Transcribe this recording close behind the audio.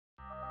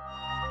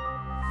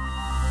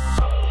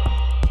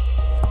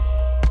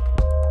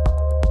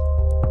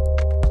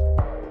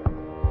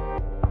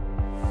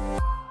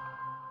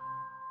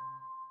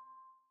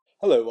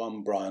Hello,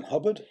 I'm Brian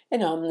Hubbard.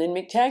 And I'm Lynne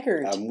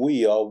McTaggart. And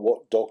we are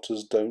What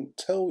Doctors Don't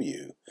Tell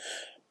You.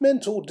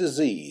 Mental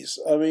disease.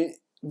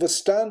 The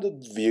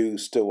standard view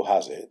still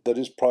has it that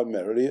it's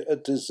primarily a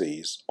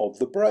disease of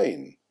the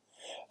brain.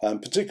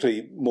 And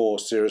particularly more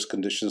serious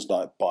conditions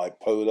like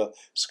bipolar,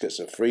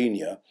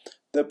 schizophrenia,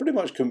 they're pretty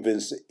much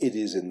convinced that it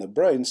is in the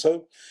brain.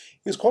 So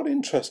it's quite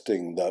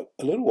interesting that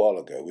a little while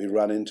ago we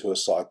ran into a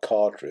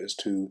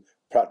psychiatrist who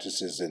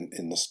practices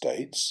in the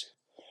States.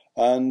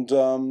 And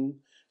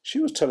she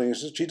was telling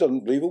us that she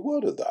doesn't believe a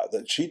word of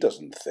that she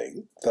doesn't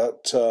think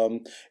that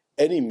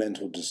any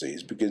mental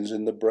disease begins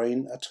in the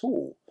brain at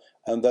all,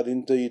 and that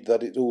indeed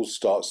that it all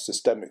starts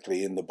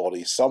systemically in the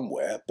body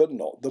somewhere, but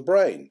not the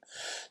brain.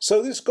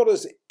 So this got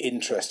us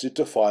interested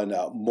to find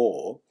out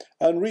more,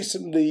 and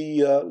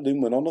recently Lynn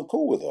went on a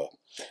call with her.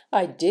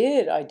 I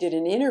did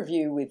an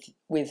interview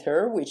with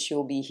her, which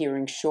you'll be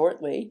hearing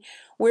shortly,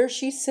 where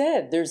she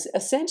said there's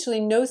essentially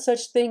no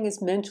such thing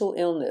as mental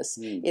illness.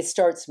 It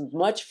starts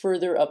much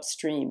further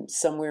upstream,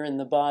 somewhere in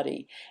the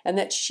body, and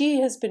that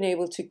she has been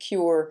able to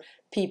cure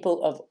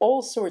people of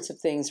all sorts of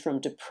things, from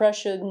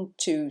depression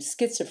to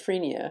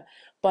schizophrenia,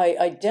 by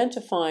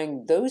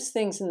identifying those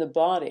things in the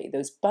body,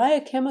 those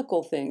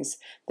biochemical things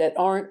that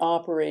aren't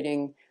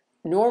operating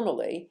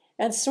normally,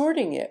 and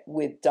sorting it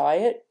with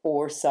diet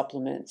or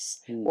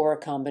supplements or a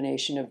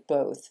combination of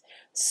both.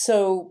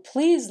 So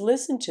please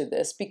listen to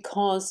this,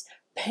 because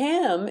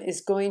Pam is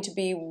going to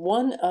be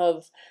one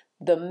of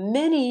the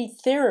many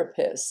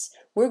therapists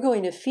we're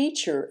going to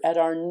feature at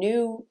our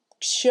new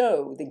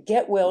show, the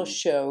Get Well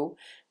Show,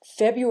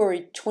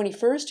 February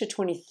 21st to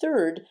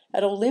 23rd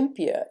at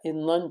Olympia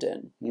in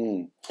London.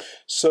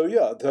 So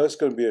yeah, there's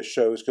going to be a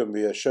show. It's going to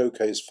be a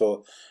showcase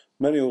for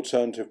many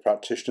alternative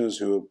practitioners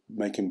who are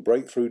making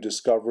breakthrough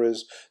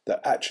discoveries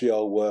that actually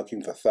are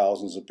working for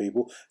thousands of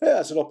people. Yeah,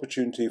 it's an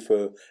opportunity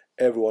for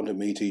everyone to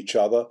meet each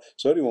other.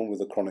 So anyone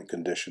with a chronic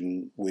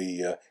condition,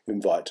 we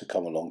invite to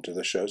come along to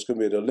the show. It's going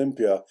to be at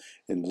Olympia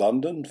in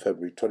London,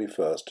 February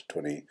 21st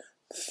to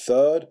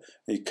 23rd.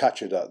 You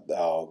catch it at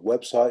our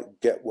website,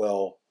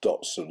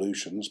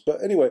 getwell.solutions.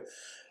 But anyway,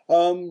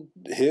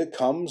 here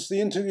comes the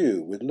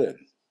interview with Lynn.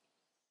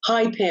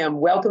 Hi, Pam.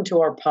 Welcome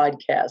to our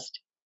podcast.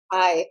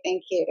 Hi,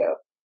 thank you.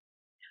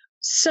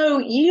 So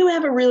you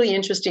have a really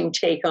interesting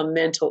take on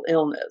mental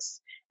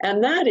illness,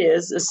 and that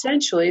is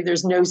essentially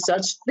there's no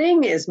such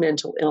thing as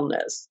mental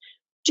illness.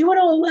 Do you want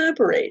to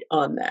elaborate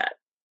on that?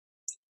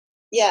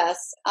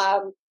 Yes.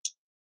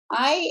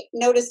 I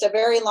noticed a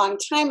very long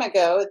time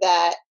ago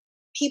that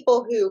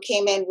people who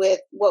came in with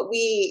what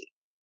we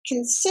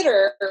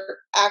consider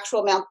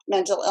actual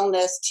mental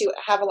illness to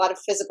have a lot of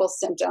physical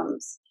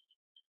symptoms.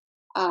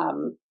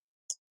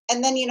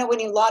 And then, when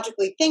you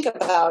logically think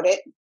about it,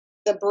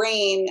 the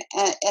brain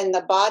and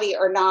the body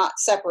are not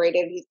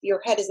separated. Your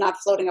head is not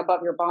floating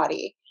above your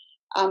body.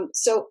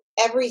 So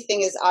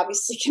everything is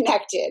obviously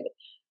connected.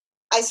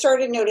 I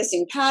started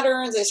noticing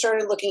patterns. I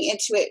started looking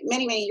into it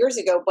many, many years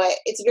ago, but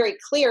it's very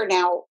clear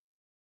now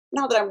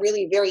that I'm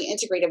really very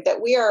integrative,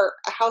 that we are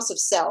a house of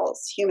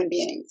cells, human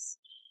beings.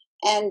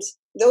 And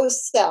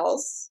those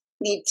cells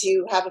need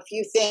to have a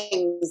few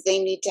things. They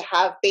need to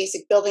have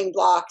basic building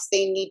blocks.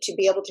 They need to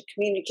be able to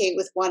communicate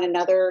with one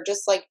another,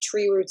 just like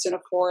tree roots in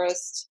a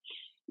forest.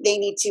 They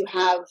need to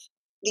have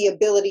the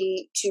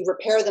ability to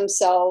repair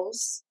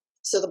themselves.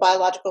 So the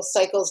biological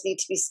cycles need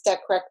to be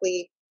set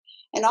correctly.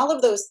 And all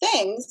of those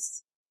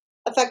things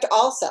affect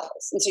all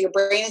cells. And so your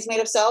brain is made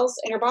of cells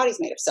and your body's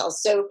made of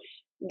cells. So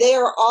they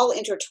are all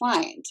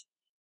intertwined.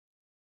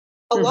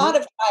 A lot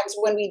of times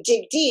when we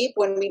dig deep,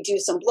 when we do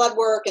some blood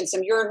work and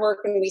some urine work,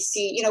 and we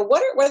see,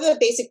 what are the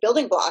basic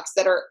building blocks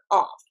that are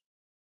off?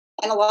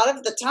 And a lot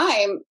of the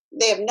time,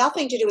 they have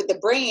nothing to do with the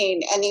brain.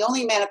 And the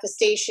only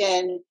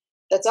manifestation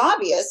that's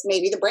obvious,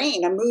 maybe the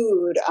brain, a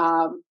mood,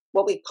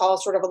 what we call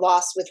sort of a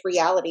loss with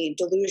reality,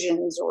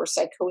 delusions or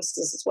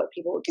psychosis is what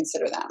people would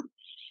consider them.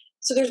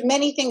 So there's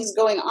many things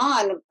going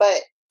on,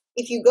 but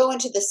if you go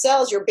into the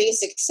cells, your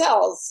basic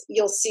cells,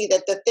 you'll see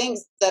that the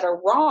things that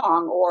are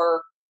wrong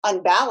or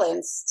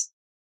unbalanced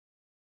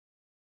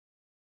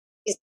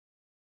is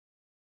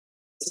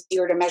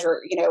easier to measure,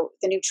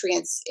 the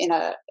nutrients in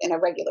a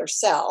regular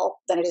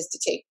cell than it is to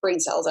take brain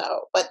cells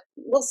out. But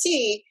we'll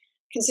see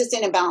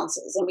consistent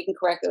imbalances, and we can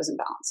correct those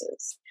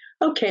imbalances.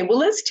 Okay, well,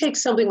 let's take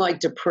something like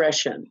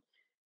depression.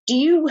 Do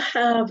you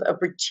have a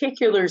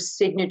particular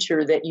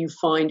signature that you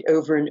find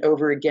over and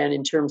over again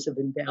in terms of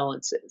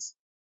imbalances?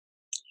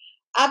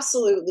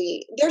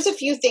 Absolutely. There's a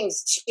few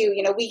things too.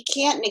 We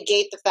can't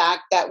negate the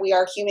fact that we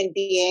are human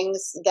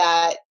beings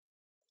that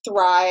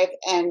thrive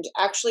and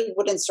actually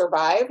wouldn't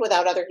survive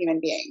without other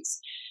human beings.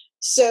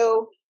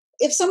 So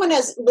if someone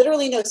has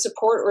literally no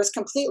support or is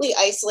completely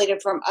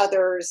isolated from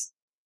others,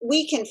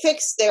 we can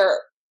fix their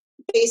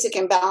basic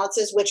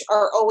imbalances, which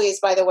are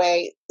always, by the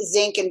way,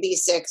 zinc and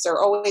B6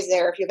 are always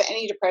there. If you have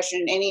any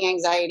depression, any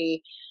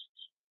anxiety,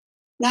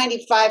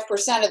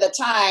 95% of the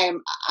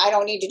time, I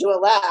don't need to do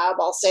a lab.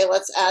 I'll say,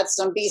 let's add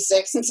some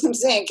B6 and some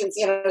zinc and,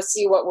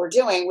 see what we're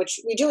doing, which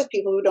we do with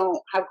people who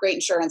don't have great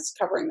insurance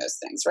covering those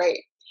things, right?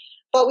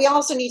 But we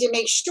also need to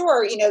make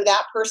sure,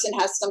 that person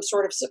has some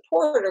sort of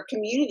support or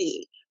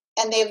community,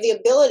 and they have the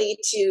ability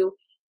to,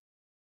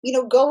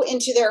 go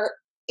into their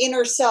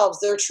inner selves,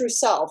 their true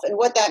self. And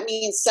what that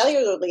means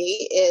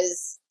cellularly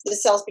is the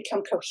cells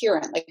become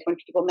coherent, like when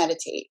people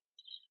meditate.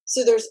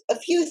 So there's a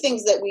few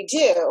things that we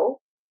do,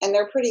 and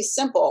they're pretty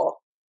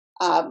simple.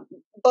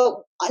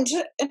 But in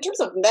terms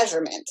of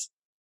measurement,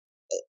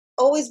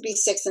 always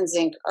B6 and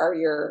zinc are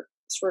your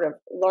sort of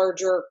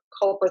larger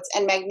culprits,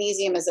 and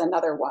magnesium is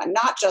another one,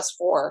 not just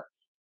for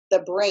the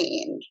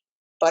brain,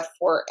 but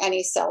for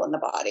any cell in the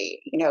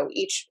body.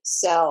 Each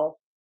cell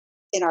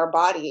in our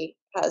body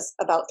has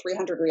about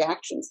 300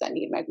 reactions that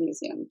need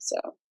magnesium. So,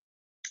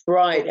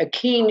 right, a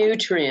key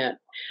nutrient.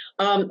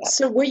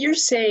 So what you're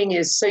saying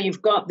is, so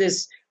you've got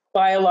this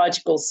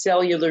biological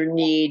cellular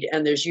need,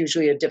 and there's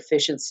usually a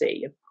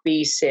deficiency of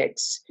B6,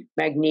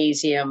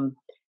 magnesium,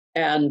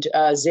 and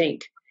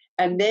zinc.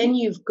 And then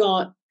you've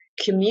got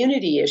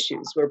community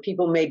issues where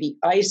people may be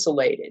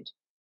isolated.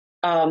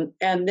 And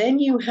then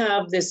you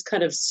have this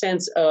kind of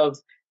sense of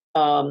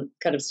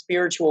kind of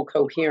spiritual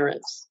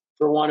coherence,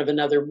 for want of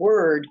another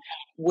word,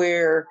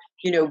 where,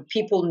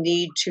 people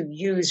need to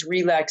use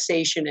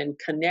relaxation and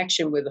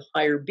connection with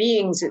higher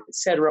beings, et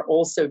cetera,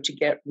 also to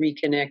get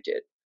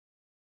reconnected.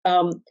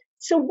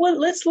 So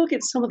let's look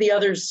at some of the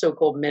other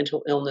so-called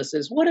mental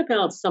illnesses. What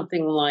about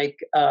something like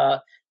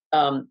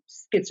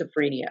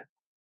schizophrenia?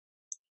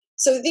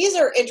 So these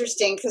are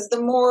interesting because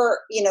the more,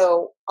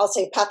 I'll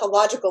say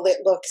pathological it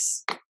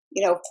looks,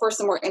 of course,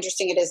 the more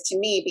interesting it is to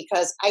me,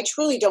 because I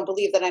truly don't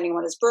believe that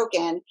anyone is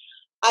broken.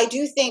 I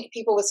do think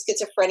people with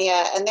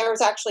schizophrenia, and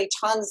there's actually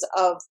tons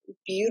of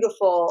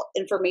beautiful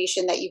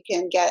information that you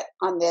can get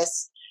on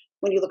this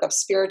when you look up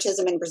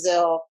spiritism in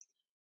Brazil.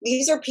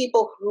 These are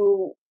people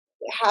who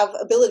have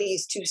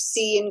abilities to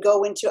see and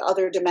go into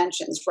other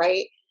dimensions,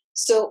 right?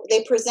 So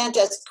they present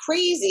as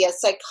crazy, as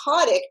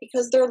psychotic,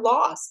 because they're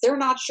lost. They're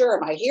not sure,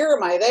 am I here,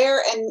 am I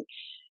there? And,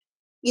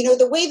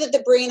 the way that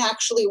the brain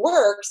actually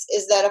works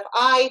is that if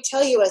I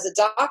tell you as a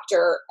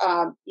doctor,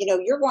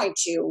 you're going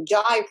to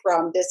die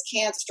from this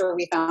cancer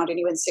we found in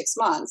you in 6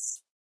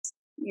 months,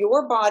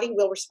 your body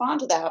will respond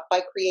to that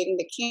by creating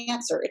the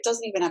cancer. It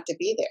doesn't even have to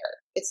be there.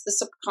 It's the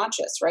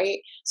subconscious, right?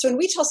 So when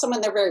we tell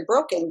someone they're very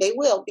broken, they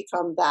will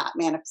become that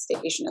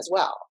manifestation as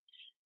well.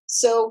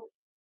 So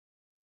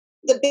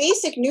the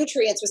basic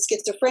nutrients with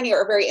schizophrenia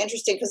are very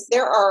interesting because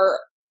there are,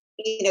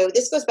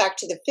 this goes back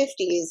to the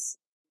 50s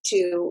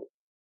to,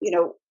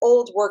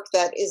 old work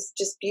that is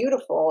just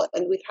beautiful.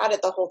 And we've had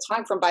it the whole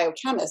time from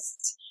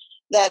biochemists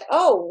that,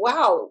 oh,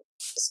 wow,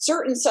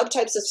 certain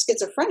subtypes of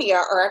schizophrenia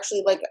are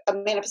actually like a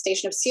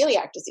manifestation of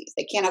celiac disease.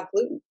 They can't have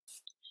gluten.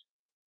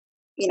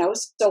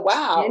 So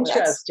wow.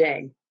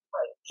 Interesting.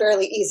 That's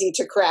fairly easy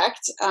to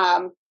correct.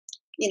 A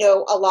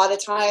lot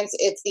of times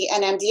it's the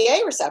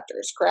NMDA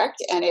receptors, correct?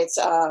 And it's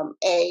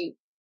a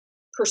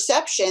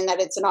perception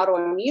that it's an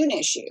autoimmune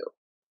issue.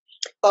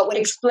 But when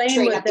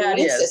explain what that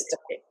is.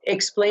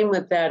 Explain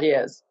what that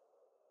is.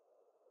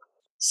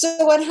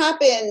 So what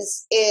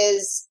happens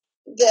is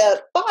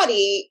the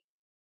body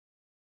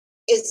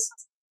is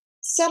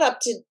set up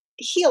to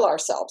heal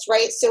ourselves,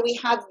 right? So we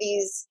have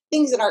these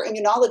things in our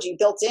immunology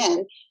built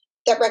in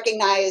that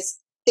recognize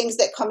things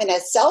that come in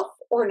as self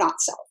or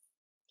not self.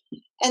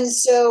 And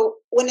so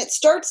when it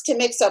starts to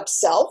mix up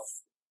self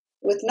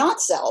with not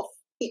self,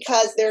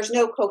 because there's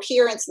no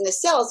coherence in the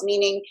cells,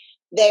 meaning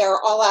they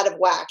are all out of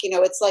whack.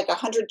 It's like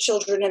 100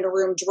 children in a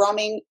room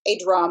drumming a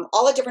drum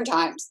all at different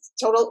times,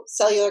 total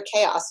cellular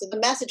chaos. So the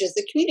messages,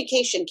 the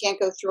communication can't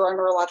go through our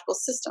neurological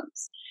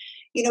systems.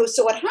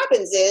 So what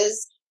happens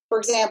is, for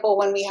example,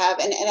 when we have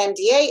an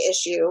NMDA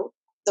issue,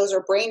 those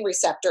are brain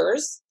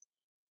receptors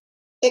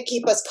that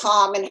keep us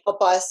calm and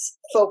help us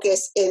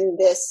focus in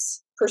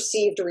this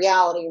perceived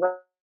reality,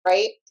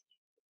 right?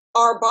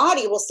 Our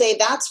body will say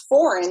that's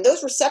foreign.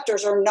 Those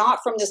receptors are not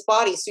from this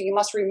body, so you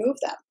must remove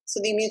them. So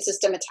the immune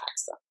system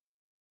attacks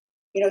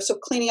them. So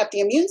cleaning up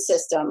the immune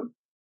system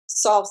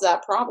solves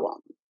that problem.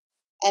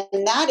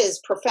 And that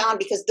is profound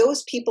because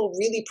those people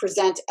really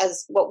present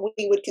as what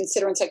we would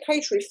consider in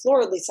psychiatry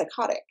floridly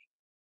psychotic.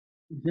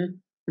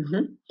 Mm-hmm.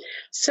 Mm-hmm.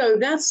 So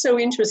that's so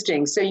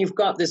interesting. So you've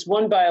got this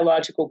one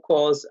biological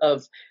cause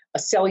of a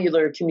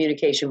cellular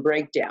communication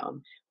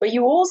breakdown, but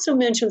you also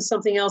mentioned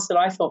something else that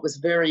I thought was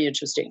very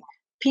interesting.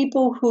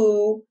 People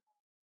who,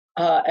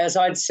 as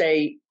I'd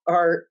say,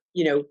 are,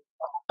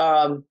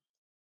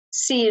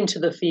 see into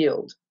the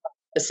field,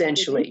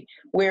 essentially,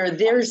 where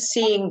they're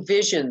seeing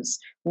visions.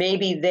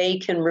 Maybe they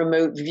can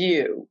remote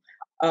view.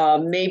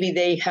 Maybe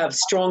they have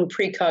strong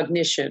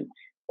precognition.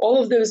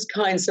 All of those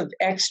kinds of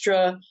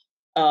extra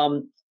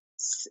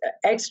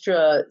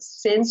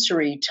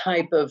sensory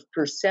type of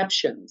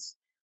perceptions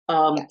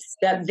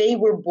that they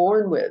were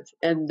born with.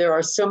 And there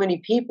are so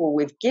many people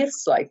with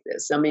gifts like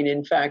this. I mean,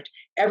 in fact,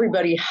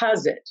 everybody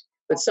has it,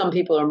 but some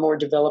people are more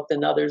developed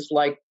than others,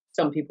 like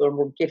some people are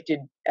more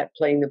gifted at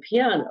playing the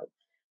piano.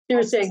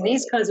 They're saying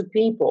these kinds of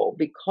people,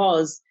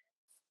 because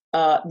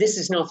this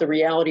is not the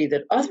reality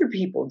that other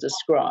people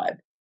describe,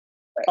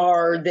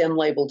 are then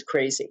labeled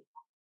crazy.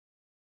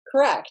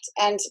 Correct.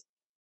 And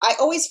I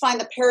always find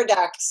the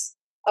paradox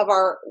of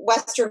our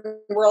Western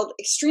world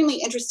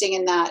extremely interesting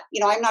in that,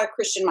 I'm not a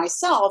Christian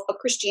myself, but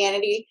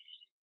Christianity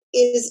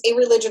is a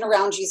religion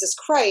around Jesus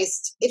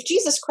Christ. If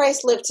Jesus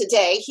Christ lived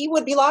today, he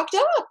would be locked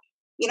up.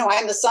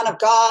 I'm the Son of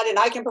God and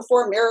I can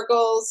perform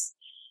miracles.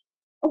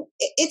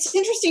 It's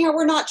interesting how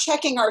we're not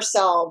checking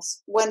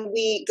ourselves when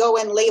we go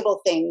and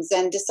label things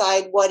and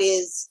decide what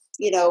is,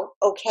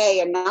 okay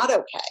and not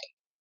okay.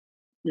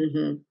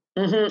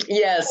 Mm-hmm. Mm-hmm.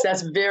 Yes,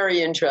 that's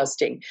very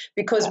interesting,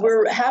 because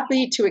we're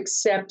happy to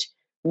accept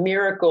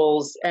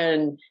miracles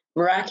and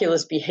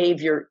miraculous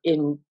behavior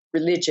in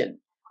religion,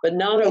 but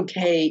not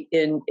okay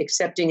in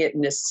accepting it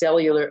in a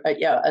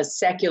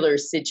secular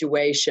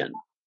situation,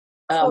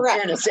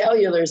 and a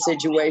cellular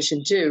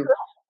situation too.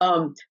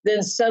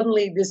 Then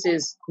suddenly this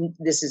is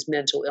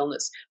mental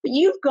illness. But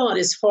you've gone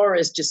as far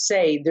as to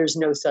say there's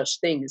no such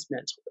thing as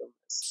mental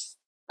illness.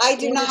 I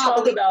do not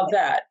talk about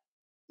that.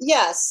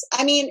 Yes,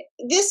 I mean,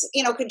 this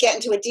could get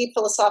into a deep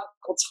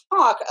philosophical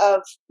talk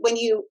of when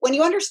you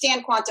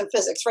understand quantum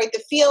physics, right?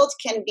 The field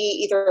can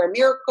be either a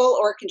miracle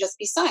or it can just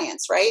be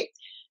science, right?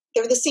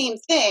 They're the same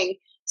thing.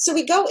 So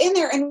we go in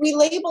there and we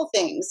label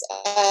things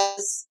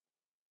as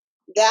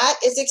that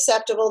is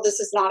acceptable, this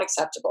is not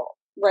acceptable,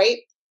 right?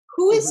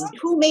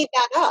 Who made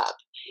that up?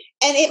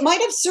 And it might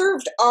have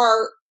served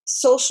our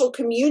social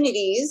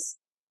communities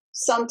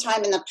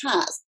sometime in the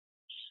past.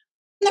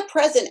 In the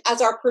present,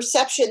 as our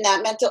perception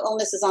that mental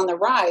illness is on the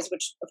rise,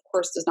 which of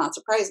course does not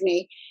surprise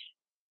me,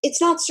 it's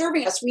not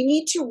serving us. We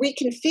need to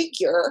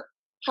reconfigure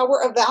how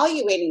we're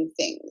evaluating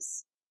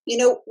things.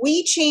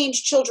 We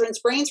change children's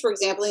brains, for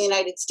example, in the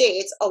United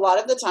States. A lot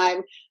of the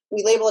time,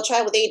 we label a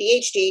child with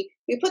ADHD,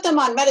 we put them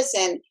on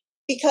medicine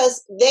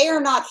because their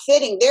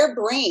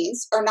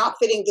brains are not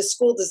fitting the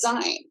school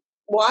design.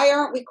 Why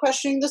aren't we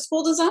questioning the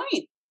school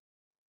design?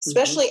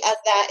 Especially as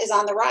that is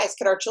on the rise.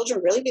 Could our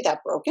children really be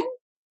that broken?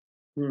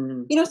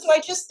 So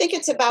I just think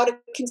it's about a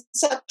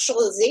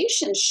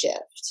conceptualization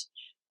shift.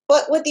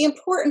 But what the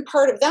important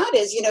part of that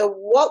is,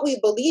 what we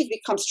believe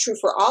becomes true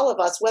for all of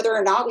us, whether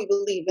or not we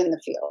believe in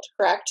the field,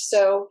 correct?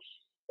 So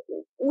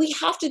we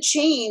have to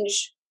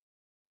change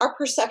our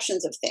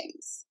perceptions of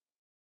things.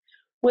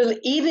 Well,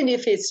 even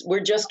if we're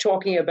just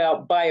talking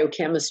about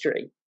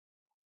biochemistry.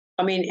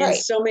 I mean, in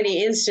so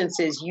many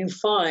instances, you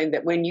find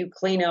that when you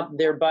clean up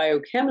their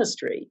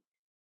biochemistry,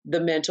 the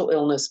mental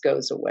illness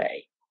goes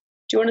away.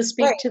 Do you want to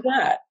speak to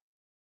that?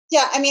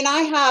 Yeah, I mean,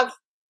 I have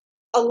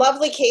a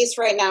lovely case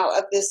right now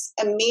of this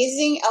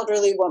amazing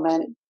elderly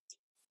woman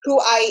who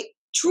I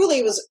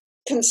truly was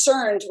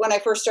concerned when I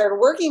first started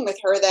working with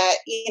her that,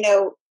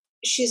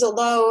 she's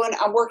alone.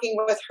 I'm working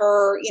with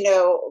her,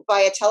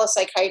 via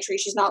telepsychiatry.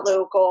 She's not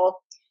local.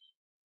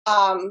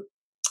 And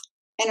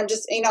I'm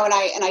just, and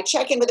I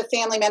check in with a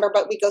family member,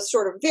 but we go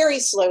sort of very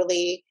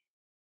slowly,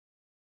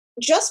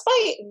 just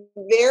by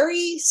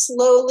very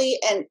slowly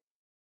and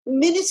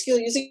minuscule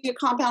using a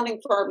compounding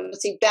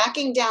pharmacy,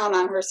 backing down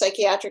on her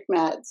psychiatric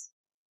meds,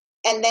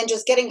 and then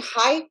just getting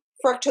high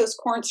fructose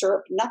corn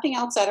syrup, nothing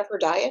else out of her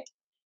diet.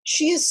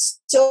 She is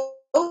so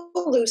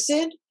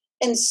lucid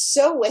and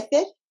so with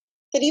it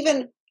that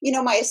even,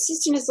 my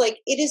assistant is like,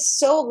 it is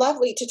so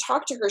lovely to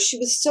talk to her. She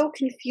was so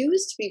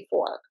confused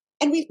before,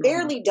 and we've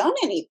barely done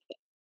anything.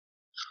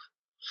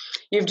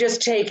 You've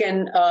just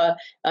taken a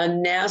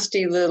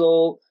nasty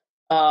little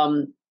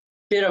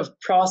bit of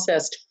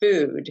processed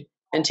food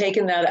and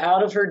taken that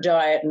out of her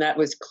diet, and that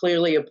was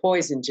clearly a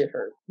poison to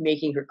her,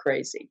 making her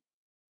crazy.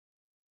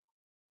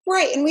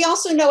 Right. And we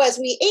also know as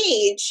we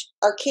age,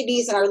 our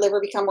kidneys and our liver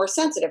become more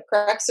sensitive,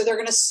 correct? So they're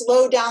going to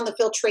slow down the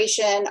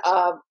filtration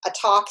of a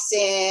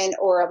toxin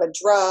or of a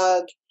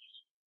drug.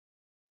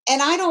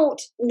 And I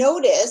don't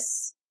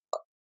notice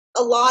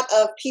a lot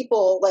of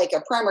people like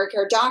a primary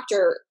care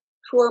doctor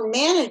who are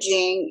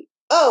managing,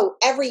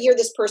 every year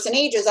this person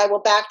ages, I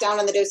will back down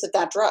on the dose of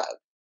that drug.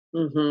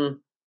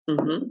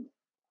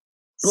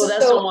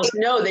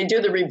 Well, they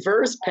do the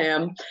reverse,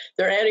 Pam.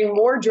 They're adding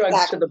more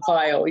drugs to the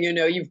pile.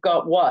 You've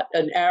got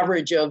an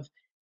average of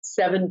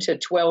 7 to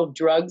 12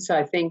 drugs,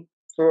 I think,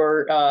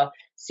 for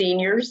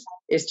seniors.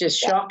 It's just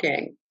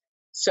shocking.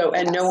 So,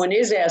 and no one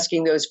is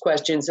asking those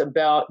questions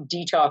about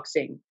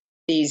detoxing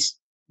these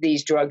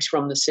drugs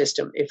from the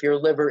system if your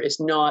liver is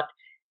not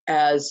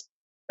as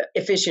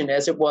efficient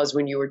as it was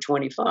when you were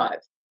 25.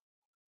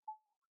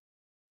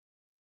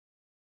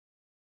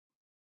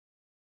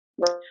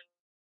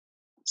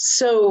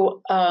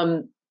 So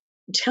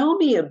tell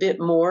me a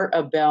bit more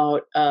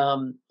about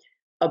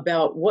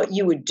what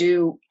you would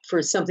do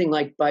for something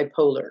like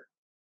bipolar.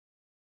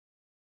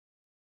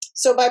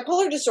 So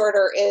bipolar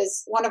disorder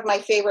is one of my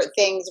favorite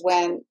things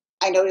when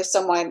I notice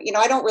someone,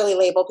 I don't really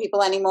label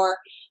people anymore,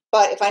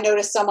 but if I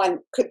notice someone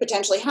could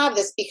potentially have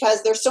this,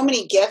 because there's so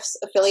many gifts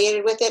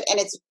affiliated with it and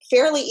it's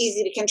fairly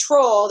easy to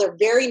control. They're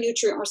very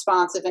nutrient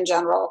responsive in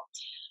general.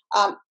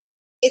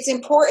 It's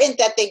important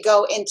that they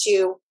go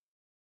into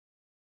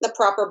the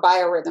proper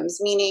biorhythms,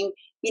 meaning,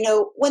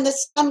 when the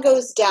sun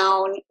goes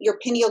down, your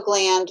pineal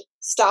gland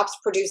stops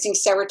producing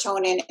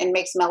serotonin and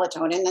makes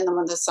melatonin. And then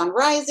when the sun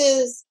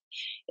rises,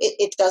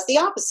 it does the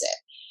opposite.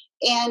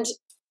 And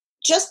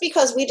just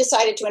because we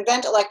decided to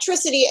invent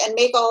electricity and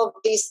make all of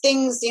these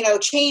things,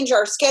 change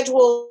our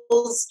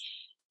schedules,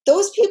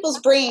 those people's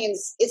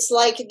brains, it's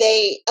like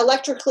they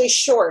electrically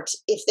short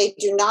if they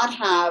do not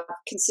have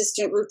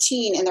consistent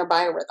routine in their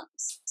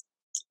biorhythms.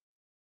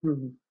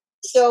 Mm-hmm.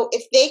 So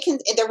if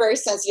they're very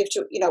sensitive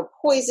to,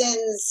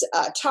 poisons,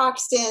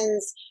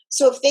 toxins.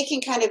 So if they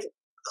can kind of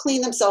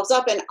clean themselves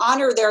up and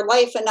honor their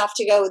life enough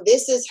to go,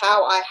 this is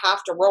how I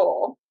have to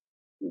roll,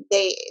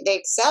 they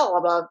excel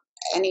above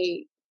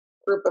any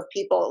group of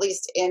people, at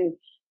least in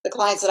the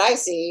clients that I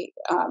see,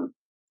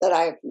 that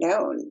I've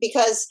known.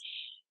 Because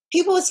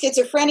people with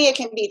schizophrenia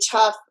can be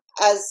tough,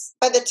 as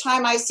by the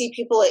time I see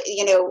people,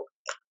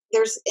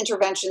 there's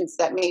interventions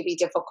that may be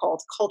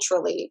difficult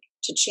culturally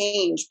to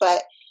change,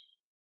 but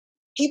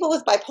people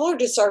with bipolar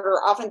disorder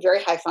are often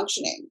very high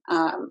functioning.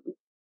 And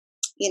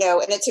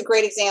it's a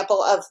great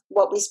example of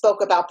what we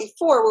spoke about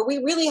before, where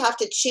we really have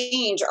to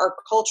change our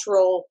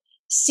cultural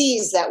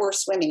seas that we're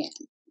swimming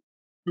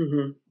in.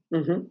 Mm-hmm.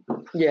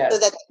 Mm-hmm. Yes. So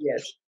that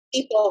yes.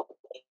 people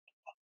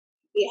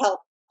be healthy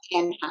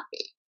and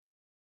happy.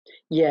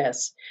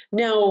 Yes.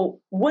 Now,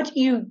 what do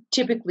you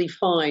typically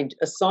find,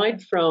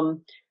 aside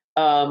from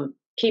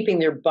keeping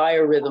their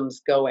biorhythms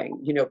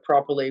going,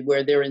 properly,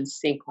 where they're in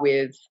sync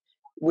with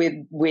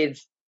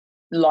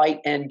light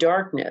and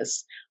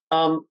darkness,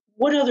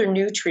 what other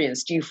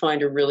nutrients do you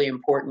find are really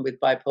important with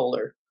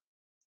bipolar?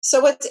 So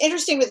what's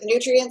interesting with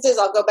nutrients is,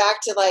 I'll go back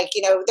to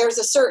there's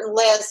a certain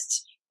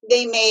list.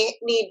 They may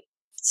need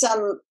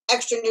some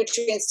extra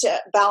nutrients to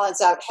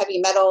balance out heavy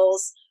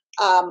metals.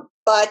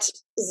 But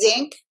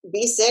zinc,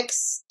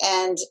 B6,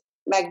 and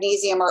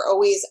magnesium are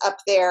always up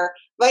there.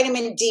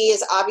 Vitamin D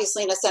is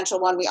obviously an essential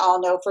one, we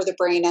all know, for the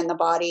brain and the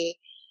body.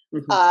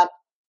 Mm-hmm.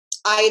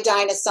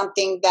 Iodine is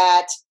something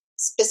that,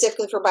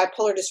 specifically for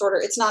bipolar disorder,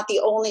 it's not the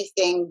only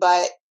thing,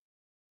 but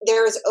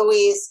there's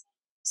always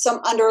some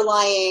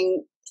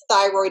underlying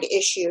thyroid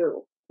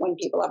issue when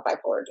people have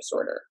bipolar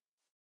disorder.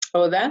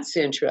 Oh, that's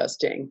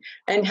interesting.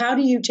 And how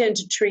do you tend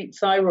to treat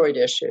thyroid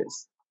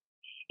issues?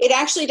 It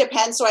actually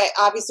depends. So I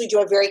obviously do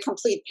a very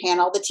complete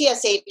panel. The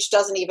TSH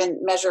doesn't even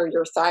measure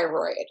your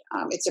thyroid.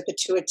 It's a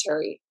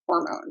pituitary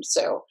hormone.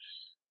 So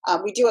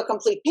we do a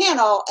complete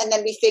panel, and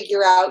then we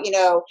figure out,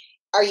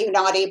 are you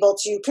not able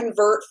to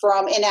convert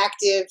from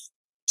inactive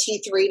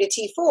T3 to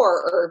T4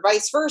 or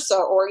vice versa?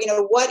 Or,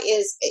 what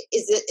is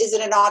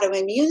it an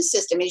autoimmune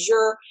system? Is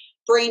your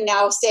brain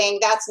now saying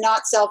that's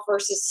not self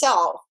versus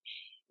self?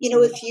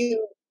 If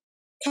you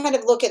kind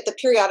of look at the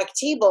periodic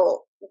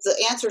table,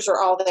 the answers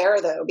are all there,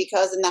 though,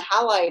 because in the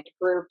halide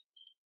group,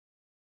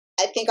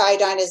 I think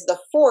iodine is the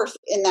fourth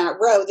in that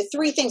row. The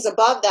three things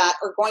above that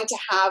are going to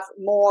have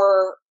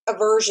more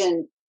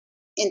aversion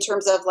in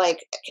terms of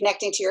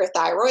connecting to your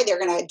thyroid. They're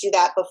going to do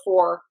that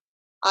before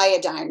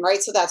iodine,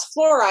 right? So that's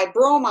fluoride,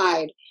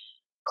 bromide,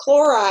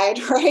 chloride,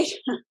 right?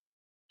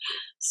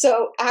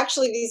 So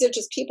actually, these are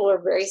just people who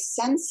are very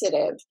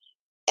sensitive.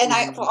 And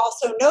I've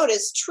also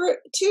noticed,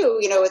 too,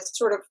 it's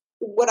sort of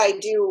what I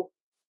do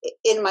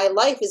in my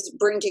life is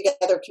bring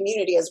together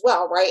community as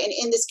well, right? And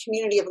in this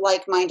community of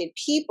like-minded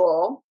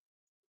people,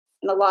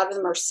 and a lot of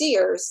them are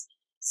seers,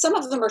 some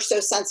of them are so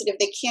sensitive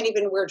they can't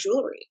even wear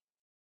jewelry.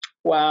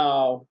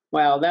 Wow,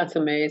 that's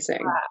amazing.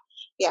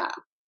 Yeah.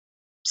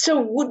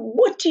 So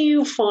what do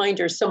you find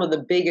are some of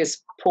the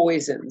biggest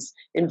poisons,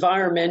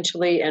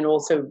 environmentally and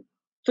also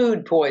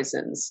food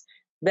poisons,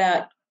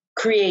 that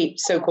create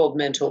so-called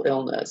mental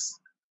illness?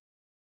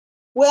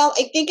 Well,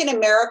 I think in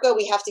America,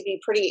 we have to be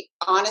pretty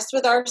honest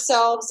with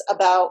ourselves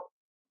about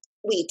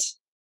wheat.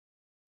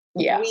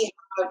 Yeah. We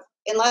have,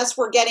 unless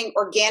we're getting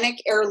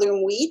organic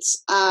heirloom wheat,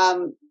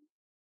 and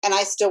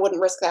I still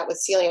wouldn't risk that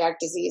with celiac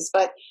disease,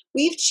 but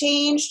we've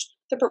changed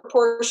the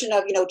proportion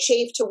of,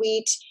 chaff to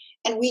wheat,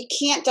 and we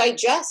can't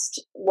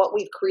digest what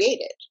we've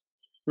created.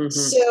 Mm-hmm.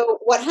 So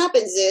what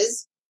happens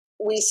is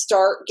we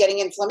start getting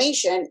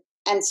inflammation,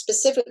 and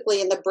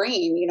specifically in the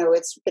brain,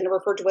 it's been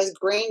referred to as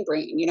grain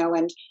brain,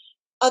 and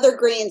other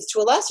grains to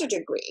a lesser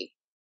degree.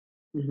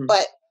 Mm-hmm.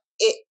 But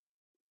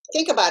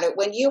think about it.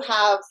 When you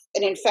have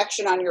an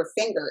infection on your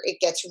finger, it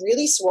gets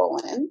really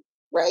swollen,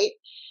 right?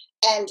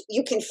 And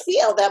you can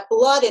feel that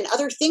blood and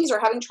other things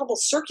are having trouble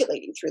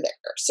circulating through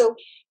there. So,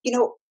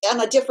 on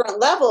a different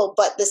level,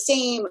 but the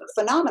same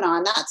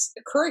phenomenon that's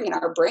occurring in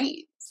our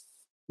brains.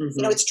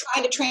 Mm-hmm. It's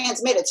trying to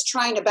transmit, it's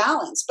trying to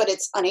balance, but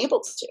it's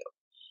unable to.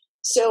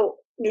 So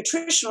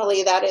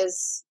nutritionally, that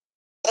is,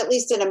 at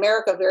least in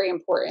America, very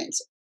important.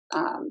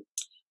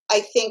 I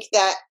think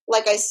that,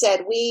 like I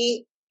said,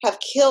 we have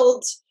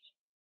killed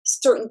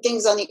certain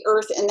things on the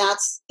earth, and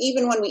that's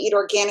even when we eat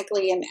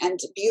organically and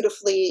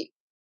beautifully,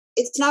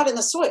 it's not in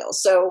the soil.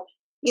 So,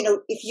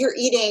 if you're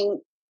eating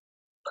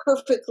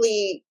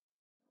perfectly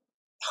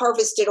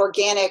harvested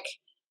organic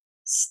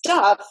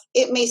stuff,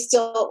 it may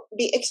still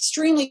be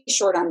extremely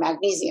short on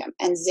magnesium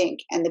and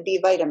zinc and the B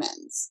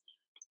vitamins.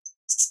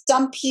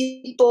 Some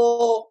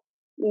people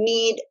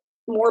need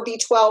more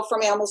B12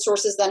 from animal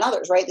sources than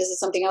others, right? This is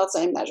something else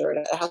I measured.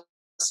 It has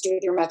to do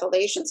with your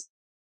methylations.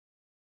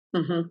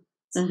 Mm-hmm.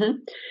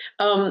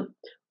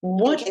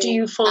 What do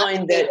you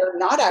find that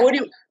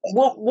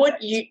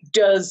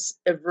does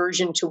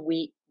aversion to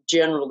wheat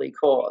generally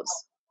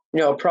cause?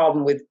 A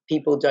problem with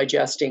people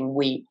digesting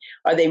wheat.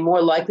 Are they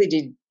more likely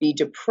to be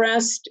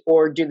depressed,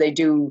 or do they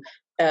do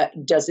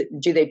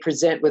they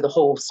present with a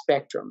whole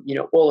spectrum,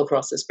 all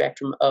across the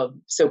spectrum of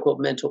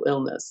so-called mental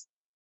illness?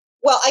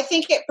 Well, I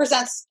think it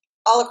presents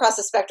all across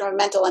the spectrum of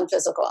mental and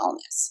physical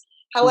illness.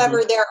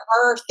 However, there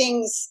are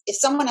things, if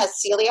someone has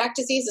celiac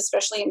disease,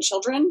 especially in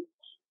children,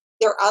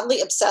 they're oddly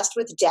obsessed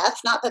with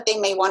death. Not that they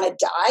may want to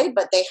die,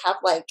 but they're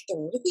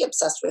really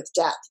obsessed with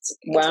death.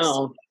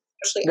 Wow.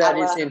 That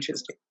is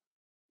interesting.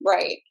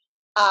 Right.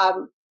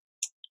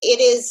 It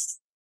is,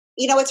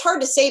 it's hard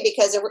to say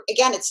because,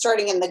 again, it's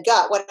starting in the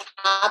gut. What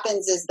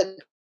happens is the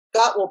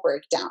gut will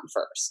break down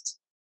first,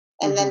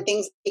 and then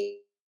things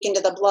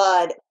into the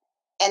blood.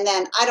 And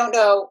then I don't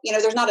know,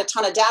 there's not a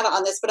ton of data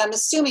on this, but I'm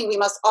assuming we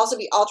must also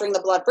be altering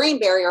the blood-brain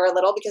barrier a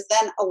little, because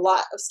then a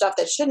lot of stuff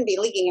that shouldn't be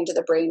leaking into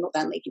the brain will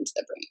then leak into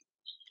the brain.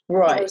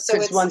 Right.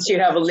 Because once you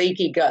have a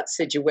leaky gut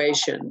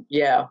situation,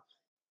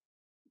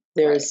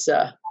 there's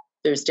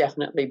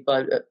definitely,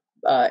 but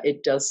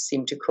it does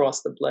seem to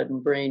cross the blood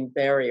and brain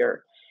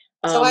barrier.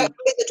 So I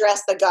always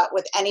address the gut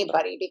with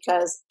anybody,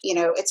 because,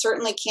 it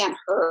certainly can't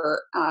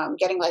hurt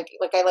getting like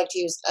I like to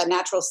use a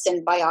natural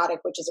synbiotic,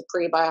 which is a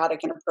prebiotic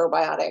and a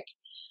probiotic,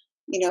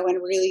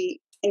 and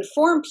really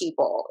inform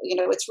people.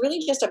 It's really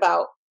just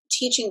about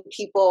teaching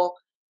people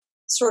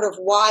sort of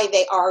why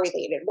they are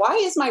related. Why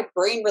is my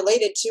brain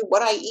related to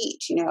what I eat?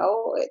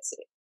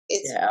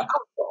 It's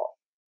powerful.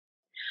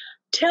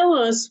 Tell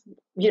us,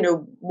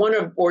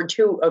 one or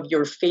two of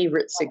your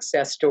favorite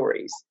success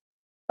stories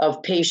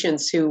of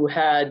patients who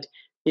had,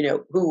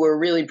 who were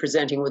really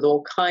presenting with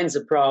all kinds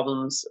of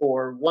problems,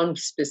 or one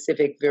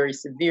specific very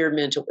severe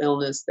mental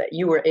illness that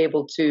you were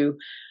able to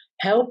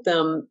help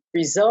them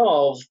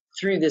resolve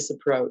through this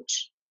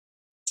approach.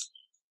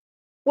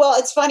 Well,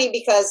 it's funny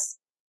because,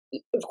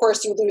 of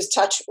course, you lose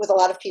touch with a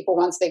lot of people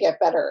once they get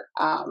better.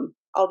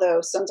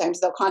 Although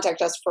sometimes they'll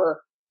contact us for,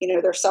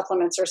 their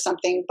supplements or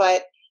something.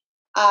 But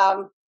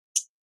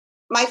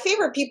my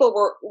favorite people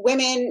were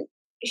women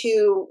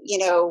who,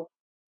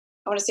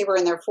 I want to say were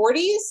in their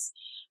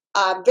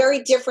 40s,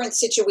 very different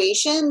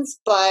situations,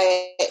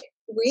 but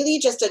really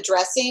just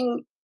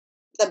addressing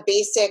the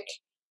basic,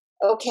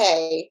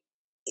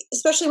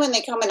 especially when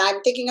they come in.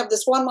 I'm thinking of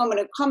this one woman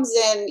who comes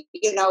in,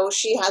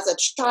 she has a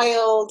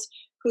child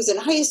who's in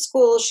high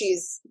school,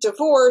 she's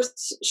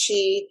divorced,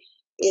 she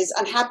is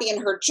unhappy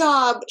in her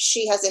job,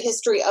 she has a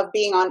history of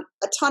being on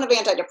a ton of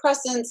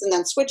antidepressants and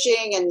then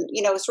switching, and,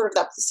 sort of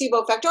that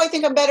placebo effect, I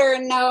think I'm better,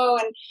 and no,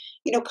 and,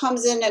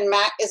 comes in and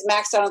is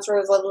maxed out on sort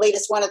of the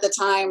latest one at the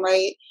time,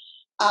 right?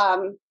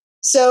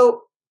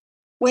 So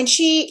when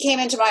she came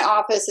into my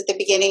office at the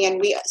beginning and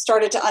we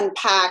started to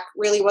unpack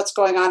really what's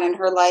going on in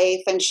her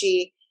life, and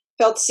she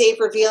felt safe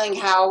revealing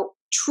how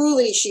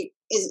truly she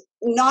is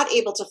not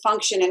able to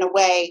function in a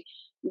way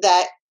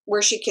that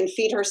where she can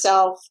feed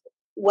herself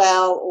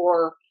well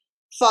or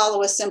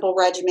follow a simple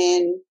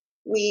regimen.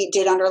 We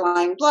did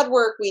underlying blood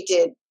work.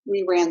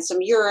 We ran some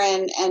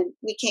urine, and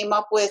we came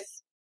up with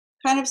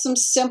kind of some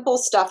simple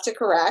stuff to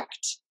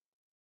correct.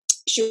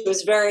 She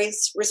was very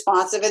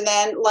responsive. And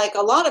then, like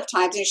a lot of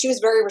times, she was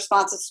very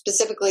responsive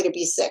specifically to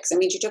B6. I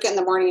mean, she took it in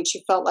the morning and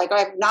she felt like,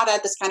 I've not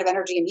had this kind of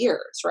energy in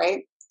years,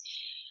 right?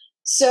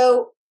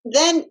 So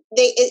then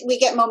we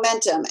get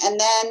momentum. And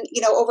then,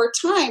 over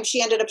time,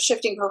 she ended up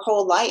shifting her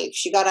whole life.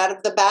 She got out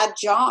of the bad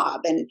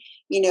job and,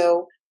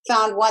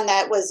 found one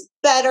that was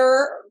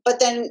better, but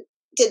then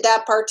did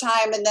that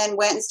part-time and then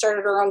went and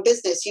started her own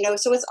business,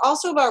 So it's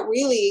also about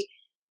really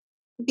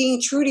being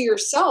true to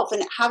yourself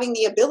and having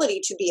the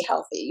ability to be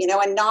healthy,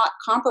 and not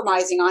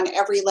compromising on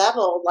every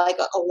level like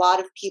a lot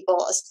of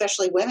people,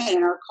 especially women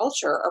in our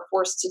culture, are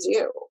forced to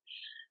do.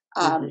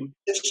 So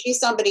she's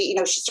somebody,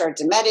 she started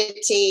to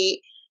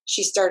meditate.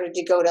 She started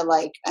to go to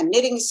like a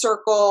knitting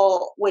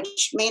circle,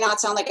 which may not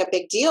sound like a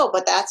big deal,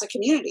 but that's a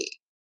community.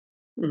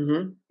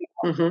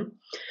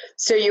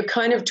 So you're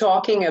kind of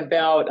talking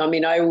about,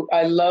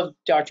 I love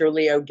Dr.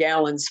 Leo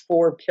Gallen's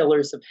 4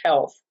 pillars of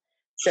health.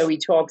 So he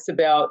talks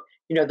about,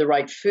 the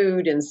right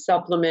food and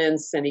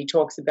supplements, and he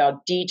talks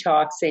about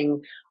detoxing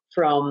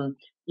from,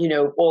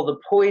 all the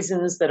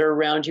poisons that are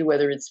around you,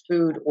 whether it's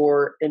food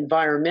or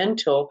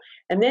environmental.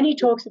 And then he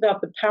talks about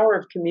the power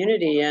of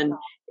community. And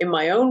in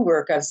my own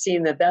work, I've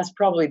seen that that's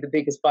probably the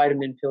biggest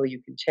vitamin pill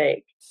you can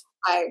take.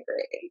 I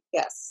agree.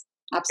 Yes,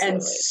 absolutely.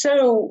 And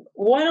so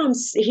what I'm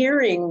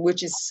hearing,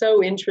 which is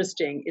so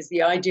interesting, is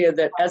the idea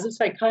that as a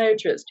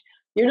psychiatrist,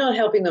 you're not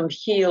helping them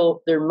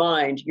heal their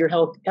mind, you're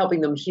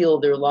helping them heal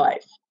their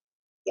life.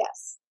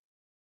 Yes,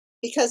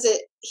 because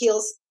it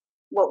heals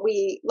what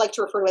we like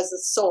to refer to as the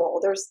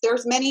soul.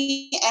 There's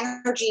many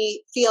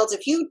energy fields.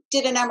 If you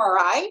did an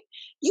MRI,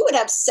 you would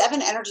have 7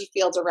 energy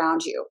fields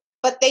around you,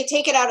 but they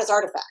take it out as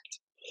artifact.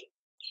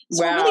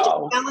 So we're really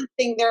just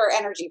balancing their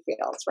energy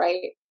fields,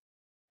 right?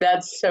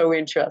 That's so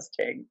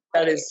interesting.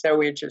 That is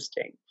so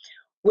interesting.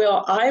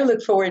 Well, I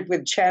look forward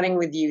with chatting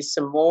with you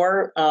some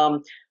more.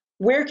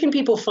 where can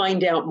people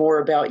find out more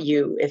about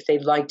you if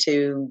they'd like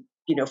to,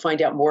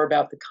 find out more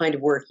about the kind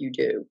of work you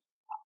do?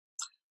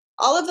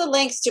 All of the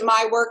links to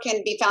my work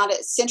can be found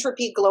at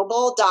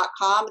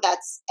syntroPyglobal.com.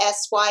 That's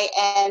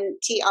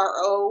SYNTROPY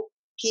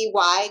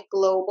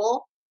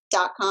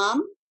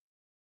global.com.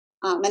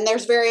 And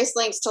there's various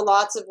links to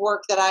lots of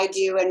work that I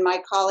do and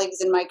my colleagues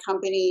in my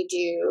company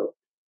do.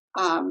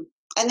 And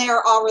they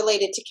are all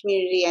related to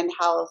community and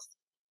health.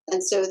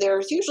 And so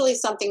there's usually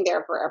something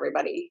there for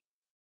everybody.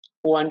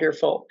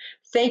 Wonderful.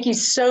 Thank you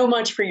so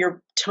much for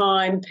your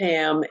time,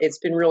 Pam. It's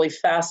been really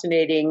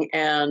fascinating,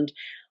 and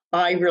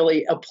I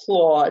really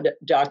applaud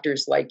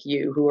doctors like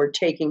you who are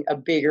taking a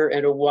bigger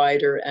and a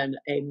wider and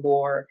a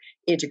more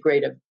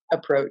integrative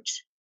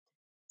approach.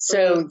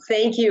 So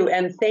thank you,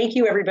 and thank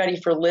you everybody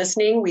for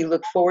listening. We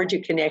look forward to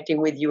connecting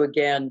with you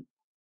again.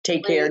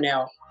 Take care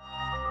now.